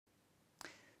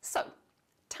So,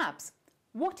 Tabs,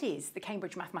 what is the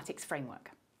Cambridge Mathematics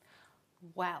Framework?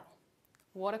 Well,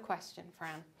 what a question,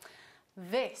 Fran.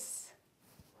 This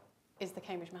is the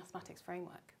Cambridge Mathematics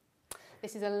Framework.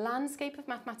 This is a landscape of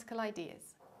mathematical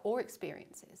ideas or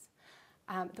experiences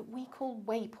that we call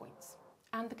waypoints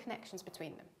and the connections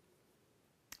between them.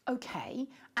 Okay,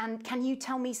 and can you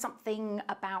tell me something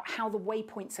about how the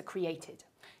waypoints are created?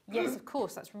 Yes, of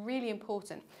course, that's really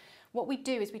important. What we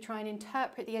do is we try and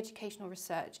interpret the educational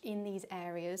research in these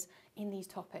areas, in these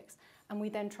topics, and we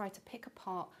then try to pick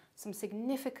apart some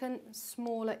significant,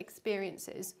 smaller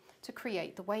experiences to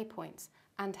create the waypoints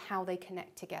and how they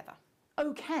connect together.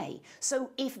 Okay, so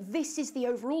if this is the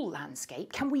overall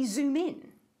landscape, can we zoom in?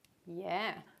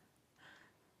 Yeah.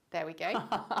 There we go.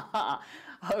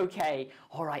 Okay,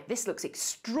 all right, this looks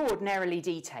extraordinarily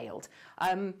detailed.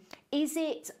 Is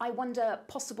it, I wonder,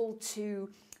 possible to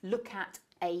look at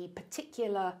a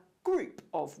particular group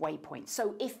of waypoints?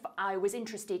 So if I was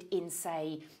interested in,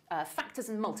 say, factors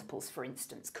and multiples, for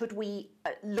instance, could we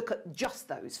look at just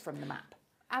those from the map?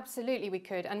 Absolutely we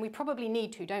could, and we probably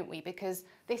need to, don't we? Because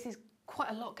this is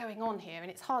quite a lot going on here and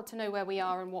it's hard to know where we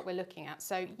are and what we're looking at.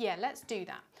 So yeah, let's do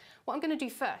that. What I'm going to do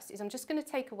first is I'm just going to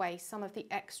take away some of the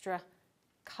extra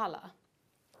colour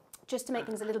just to make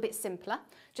things a little bit simpler,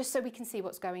 just so we can see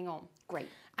what's going on. Great.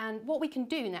 And what we can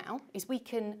do now is we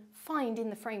can find in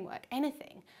the framework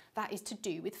anything that is to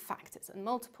do with factors and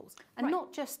multiples. And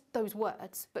not just those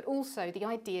words, but also the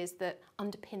ideas that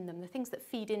underpin them, the things that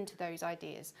feed into those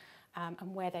ideas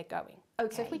and where they're going.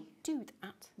 Okay. So if we do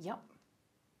that, Yep.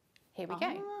 Here we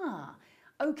go. Ah,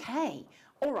 okay.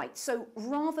 All right, so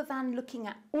rather than looking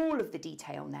at all of the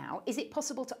detail now, is it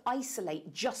possible to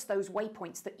isolate just those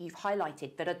waypoints that you've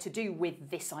highlighted that are to do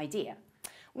with this idea?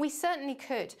 We certainly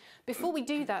could. Before we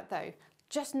do that though,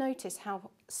 just notice how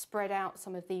spread out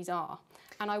some of these are.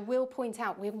 And I will point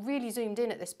out, we're really zoomed in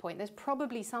at this point. There's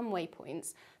probably some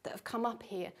waypoints that have come up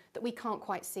here that we can't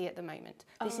quite see at the moment.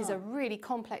 This is a really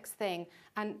complex thing,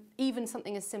 and even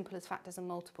something as simple as factors and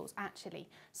multiples actually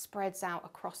spreads out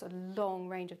across a long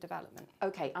range of development.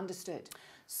 Okay, understood.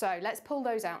 So let's pull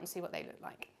those out and see what they look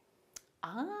like.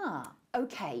 Ah,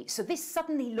 okay. So this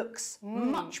suddenly looks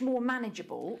much more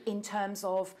manageable in terms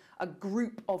of a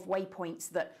group of waypoints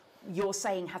that you're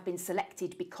saying have been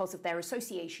selected because of their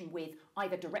association with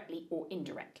either directly or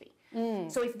indirectly.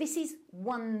 So if this is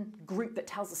one group that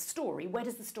tells a story, where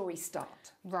does the story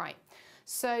start? Right.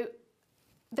 So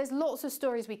there's lots of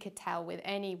stories we could tell with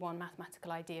any one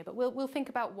mathematical idea, but we'll think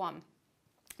about one.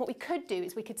 What we could do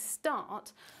is we could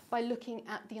start by looking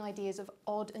at the ideas of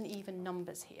odd and even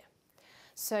numbers here.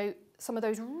 So some of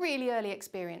those really early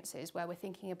experiences where we're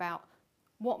thinking about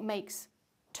what makes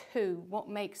 2, what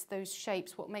makes those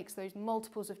shapes, what makes those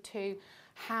multiples of 2,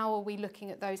 how are we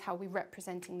looking at those, how are we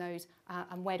representing those,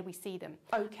 and where do we see them?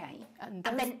 Okay, and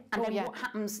then what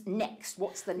happens next?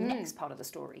 What's the next part of the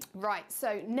story? Right,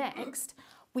 so next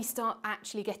we start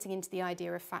actually getting into the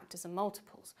idea of factors and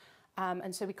multiples.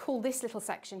 And so we call this little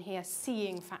section here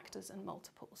seeing factors and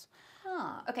multiples.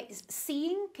 Ah, okay,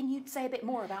 seeing, can you say a bit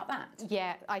more about that?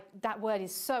 Yeah, that word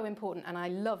is so important and I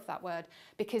love that word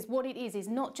because what it is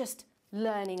not just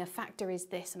learning a factor is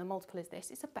this and a multiple is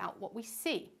this, it's about what we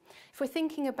see. If we're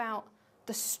thinking about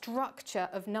the structure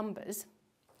of numbers,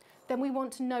 then we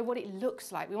want to know what it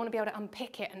looks like. We want to be able to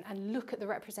unpick it and look at the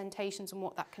representations and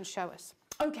what that can show us.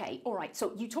 Okay, all right,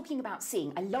 so you're talking about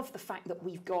seeing. I love the fact that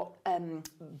we've got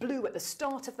blue at the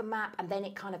start of the map and then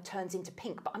it kind of turns into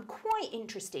pink, but I'm quite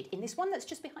interested in this one that's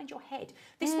just behind your head.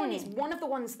 This one is one of the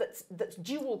ones that's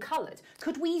dual coloured.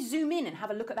 Could we zoom in and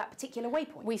have a look at that particular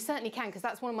waypoint? We certainly can, because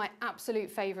that's one of my absolute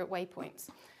favourite waypoints.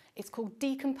 It's called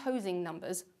decomposing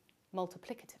numbers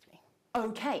multiplicatively.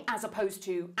 Okay, as opposed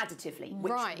to additively,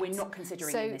 which we're not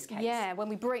considering in this case. Yeah, when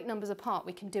we break numbers apart,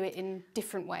 we can do it in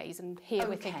different ways, and here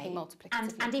we're thinking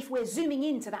multiplicatively. And if we're zooming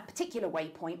into that particular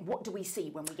waypoint, what do we see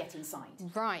when we get inside?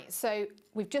 Right, so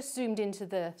we've just zoomed into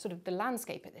the sort of the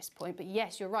landscape at this point, but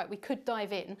yes, you're right, we could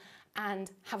dive in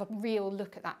and have a real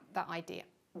look at that idea.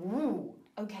 Ooh,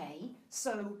 okay,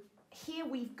 so here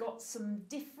we've got some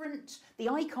different, the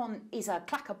icon is a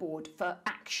clackerboard for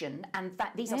action, and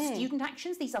that these are student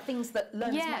actions, these are things that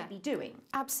learners might be doing.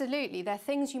 Absolutely, they're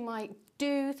things you might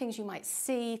do, things you might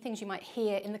see, things you might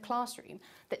hear in the classroom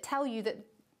that tell you that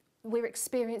we're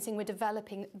experiencing, we're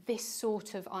developing this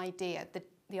sort of idea,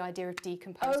 the idea of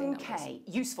decomposing numbers. Okay,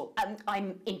 useful.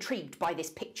 I'm intrigued by this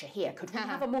picture here. Could we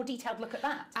have a more detailed look at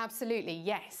that? Absolutely,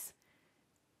 yes.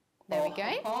 There we go.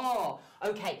 Oh,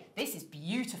 okay, this is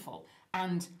beautiful.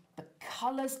 And the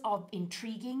colours are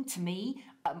intriguing to me,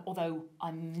 although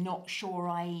I'm not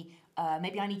sure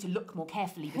maybe I need to look more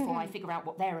carefully before I figure out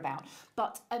what they're about.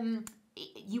 But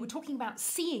you were talking about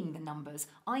seeing the numbers.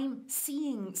 I'm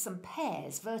seeing some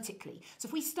pairs vertically. So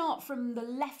if we start from the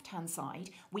left-hand side,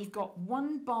 we've got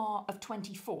 1 bar of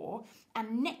 24,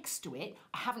 and next to it,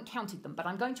 I haven't counted them, but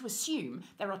I'm going to assume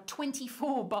there are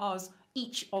 24 bars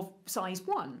each of size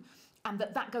 1. And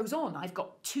that goes on. I've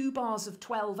got 2 bars of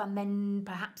 12 and then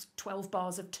perhaps 12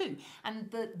 bars of 2. And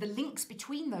the links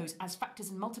between those as factors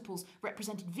and multiples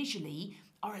represented visually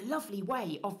are a lovely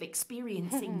way of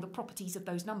experiencing the properties of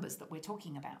those numbers that we're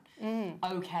talking about.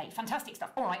 Okay, fantastic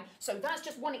stuff. All right, so that's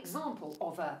just one example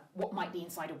of what might be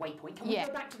inside a waypoint. Can we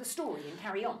go back to the story and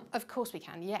carry on? Of course we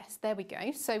can, yes, there we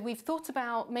go. So we've thought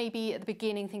about maybe at the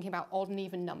beginning thinking about odd and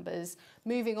even numbers,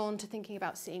 moving on to thinking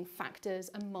about seeing factors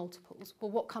and multiples.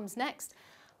 Well, what comes next?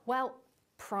 Well,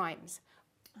 primes.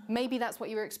 Maybe that's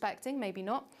what you were expecting, maybe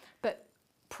not, but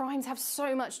primes have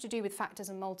so much to do with factors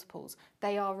and multiples.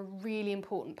 They are a really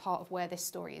important part of where this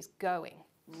story is going.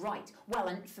 Right. Well,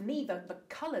 and for me, the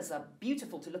colours are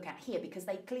beautiful to look at here because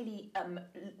they clearly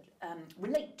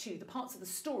relate to the parts of the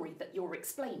story that you're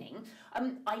explaining.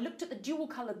 I looked at the dual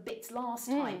coloured bits last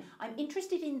time. I'm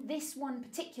interested in this one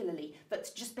particularly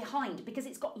that's just behind because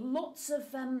it's got lots of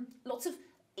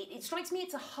it strikes me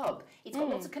it's a hub. It's got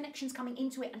lots of connections coming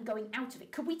into it and going out of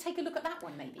it. Could we take a look at that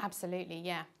one maybe? Absolutely,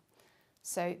 yeah.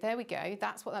 So there we go.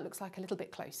 That's what that looks like a little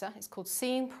bit closer. It's called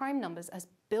seeing prime numbers as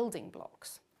building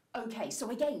blocks. Okay, so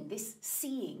again, this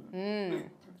seeing.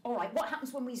 All right, what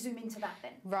happens when we zoom into that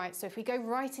then? Right, so if we go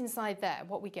right inside there,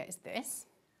 what we get is this.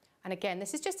 And again,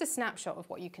 this is just a snapshot of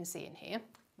what you can see in here.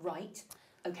 Right.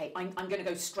 Okay, I'm going to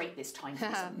go straight this time for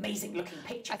this amazing looking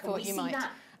picture. I thought you might.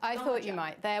 I thought you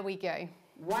might. There we go.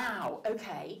 Wow,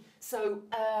 okay. So,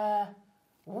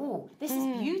 oh, this is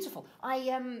beautiful.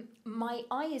 My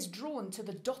eye is drawn to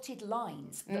the dotted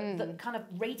lines that kind of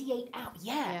radiate out,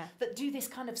 that do this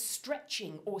kind of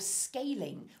stretching or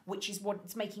scaling, which is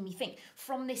what's making me think.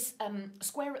 From this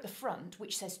square at the front,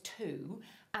 which says 2,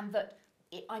 and that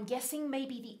I'm guessing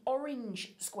maybe the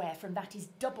orange square from that is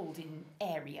doubled in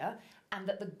area, and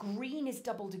that the green is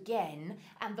doubled again,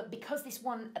 and that because this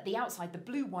one at the outside, the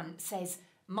blue one, says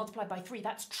multiplied by 3,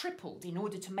 that's tripled in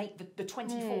order to make the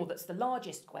 24 that's the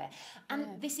largest square.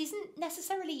 And this isn't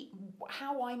necessarily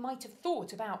how I might have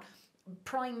thought about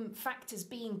prime factors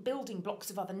being building blocks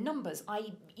of other numbers.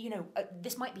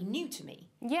 This might be new to me.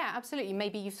 Yeah, absolutely.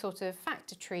 Maybe you've thought of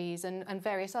factor trees and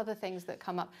various other things that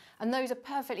come up, and those are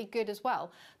perfectly good as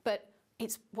well. But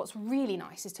what's really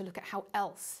nice is to look at how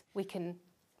else we can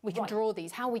draw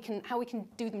these, how we can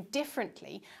do them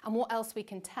differently, and what else we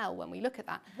can tell when we look at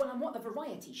that. Well, and what the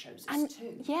variety shows us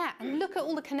too. Yeah, and look at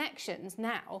all the connections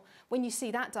now. When you see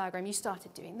that diagram, you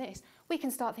started doing this. We can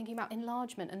start thinking about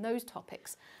enlargement and those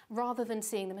topics, rather than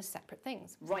seeing them as separate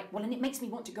things. Right, well, and it makes me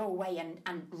want to go away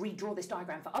and redraw this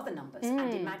diagram for other numbers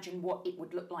and imagine what it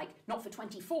would look like, not for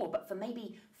 24, but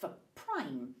for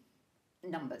prime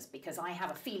numbers, because I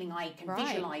have a feeling I can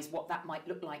visualise what that might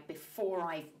look like before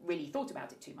I've really thought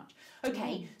about it too much.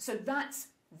 Okay, so that's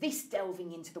this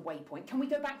delving into the waypoint. Can we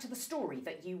go back to the story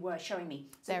that you were showing me?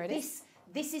 So there it is.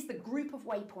 This is the group of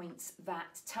waypoints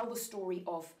that tell the story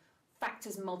of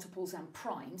factors, multiples and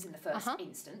primes in the first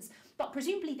instance, but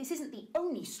presumably this isn't the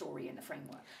only story in the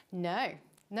framework. No,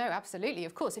 absolutely.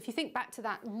 Of course, if you think back to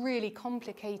that really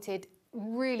complicated,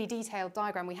 really detailed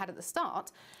diagram we had at the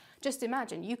start, just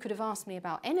imagine you could have asked me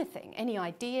about anything, any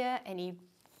idea, any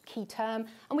key term,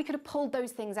 and we could have pulled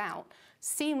those things out,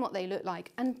 seen what they look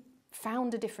like, and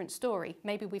found a different story.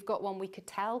 Maybe we've got one we could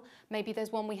tell, maybe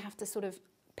there's one we have to sort of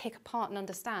pick apart and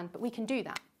understand, but we can do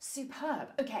that. Superb.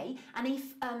 Okay, and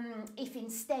if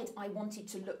instead I wanted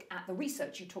to look at the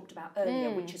research you talked about earlier,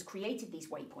 which has created these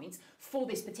waypoints for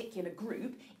this particular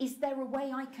group, is there a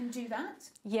way I can do that?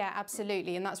 Yeah,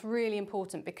 absolutely, and that's really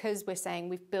important because we're saying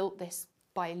we've built this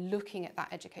by looking at that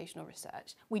educational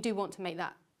research. We do want to make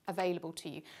that available to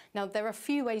you. Now, there are a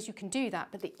few ways you can do that,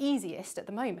 but the easiest at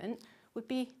the moment would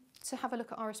be to have a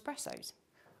look at our Espressos.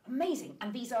 Amazing.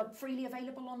 And these are freely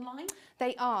available online?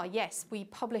 They are, yes. We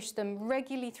publish them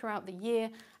regularly throughout the year,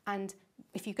 and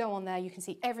if you go on there, you can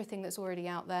see everything that's already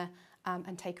out there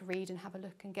and take a read and have a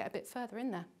look and get a bit further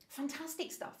in there.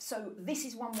 Fantastic stuff. So this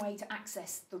is one way to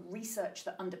access the research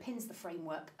that underpins the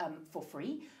framework for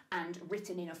free and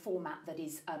written in a format that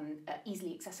is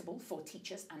easily accessible for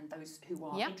teachers and those who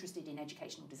are interested in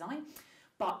educational design.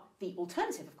 But the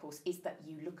alternative, of course, is that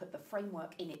you look at the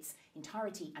framework in its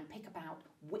entirety and pick about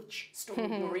which story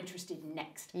you're interested in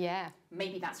next. Yeah.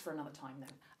 Maybe that's for another time,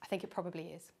 though. I think it probably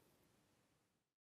is.